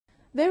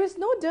There is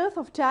no dearth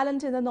of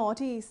talent in the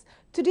Northeast.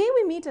 Today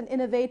we meet an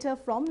innovator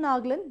from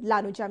Nagaland,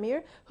 LANU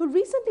JAMIR, who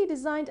recently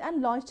designed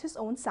and launched his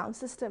own sound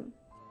system.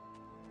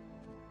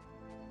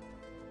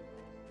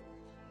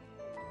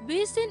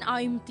 Based in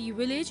IMT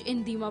village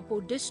in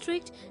Dimapur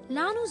district,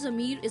 LANU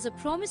JAMIR is a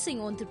promising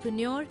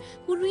entrepreneur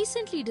who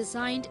recently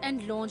designed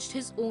and launched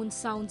his own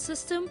sound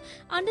system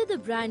under the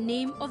brand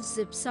name of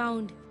Zip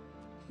Sound.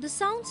 The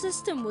sound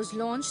system was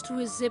launched through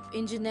his Zip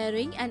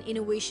Engineering and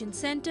Innovation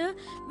Center,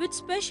 which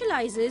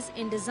specializes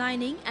in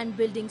designing and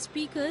building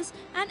speakers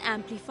and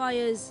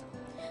amplifiers.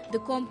 The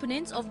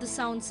components of the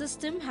sound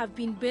system have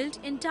been built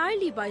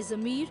entirely by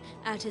JAMIR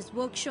at his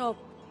workshop.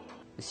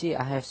 See,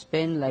 I have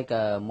spent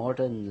more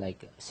than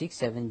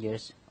 6-7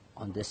 years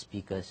on the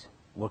speakers,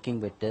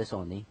 working with this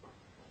only.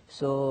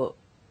 So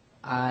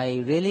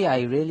I really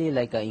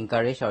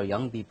encourage our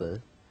young people.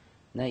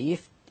 Now,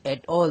 if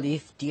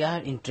they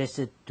are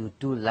interested to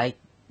do like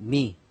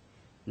me,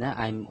 now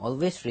I'm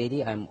always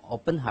ready. I'm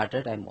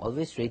open-hearted. I'm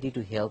always ready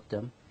to help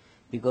them,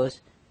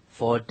 because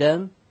for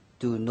them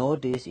to know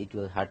this, it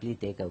will hardly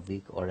take a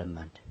week or a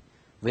month.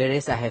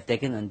 Whereas I have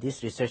taken on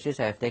these researches,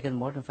 I have taken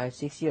more than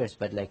 5-6 years.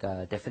 But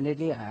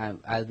definitely,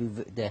 I'll be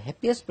the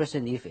happiest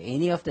person if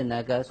any of the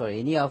Nagas or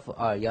any of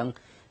our young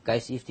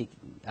guys, if they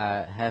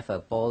have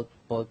a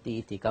faulty,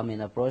 if they come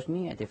and approach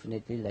me, I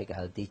definitely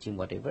I'll teach him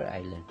whatever I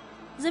learn.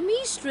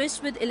 JAMIR's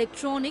tryst with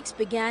electronics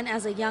began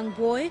as a young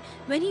boy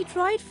when he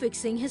tried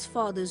fixing his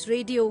father's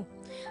radio.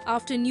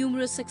 After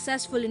numerous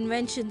successful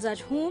inventions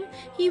at home,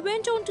 he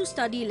went on to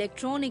study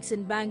electronics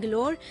in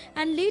Bangalore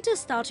and later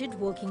started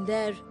working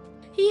there.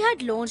 He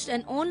had launched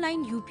an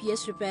online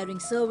UPS repairing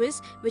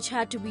service which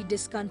had to be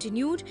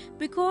discontinued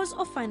because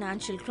of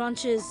financial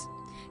crunches.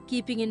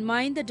 Keeping in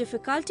mind the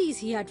difficulties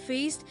he had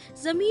faced,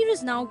 JAMIR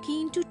is now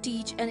keen to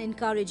teach and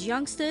encourage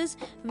youngsters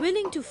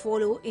willing to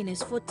follow in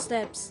his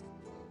footsteps.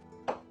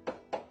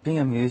 Being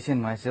a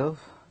musician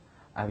myself,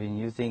 I've been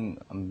using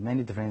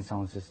many different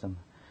sound systems,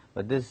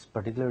 but this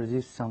particular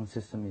Zip sound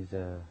system is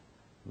a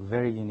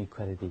very unique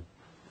quality.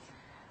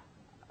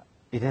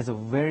 It has a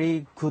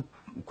very good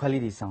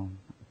quality sound.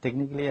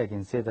 Technically, I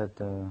can say that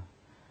the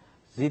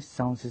Zip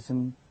sound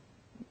system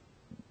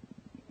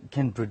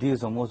can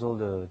produce almost all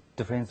the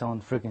different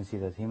sound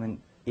frequencies that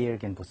human ear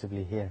can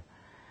possibly hear.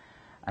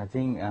 I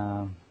think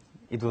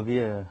it will be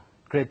a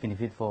great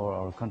benefit for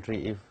our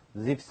country if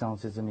Zip sound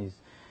system is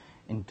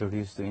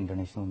introduced to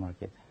international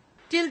market.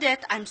 Till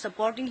that, I'm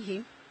supporting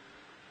him.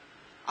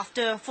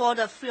 For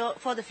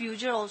the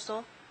future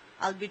also,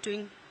 I'll be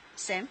doing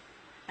same.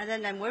 And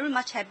then I'm very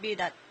much happy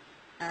that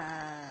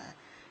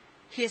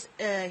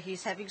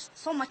he's having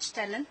so much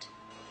talent.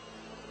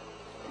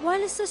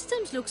 While his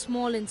systems look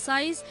small in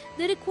size,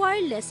 they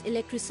require less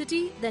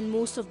electricity than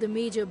most of the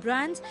major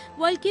brands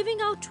while giving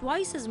out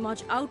twice as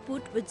much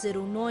output with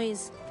zero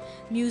noise.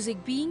 Music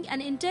being an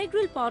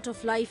integral part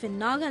of life in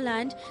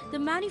Nagaland, the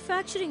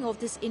manufacturing of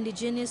this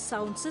indigenous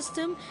sound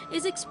system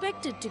is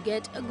expected to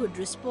get a good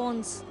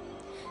response.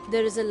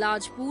 There is a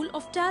large pool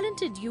of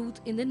talented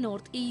youth in the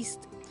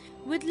Northeast.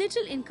 With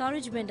little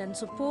encouragement and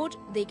support,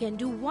 they can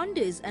do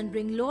wonders and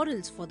bring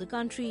laurels for the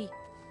country.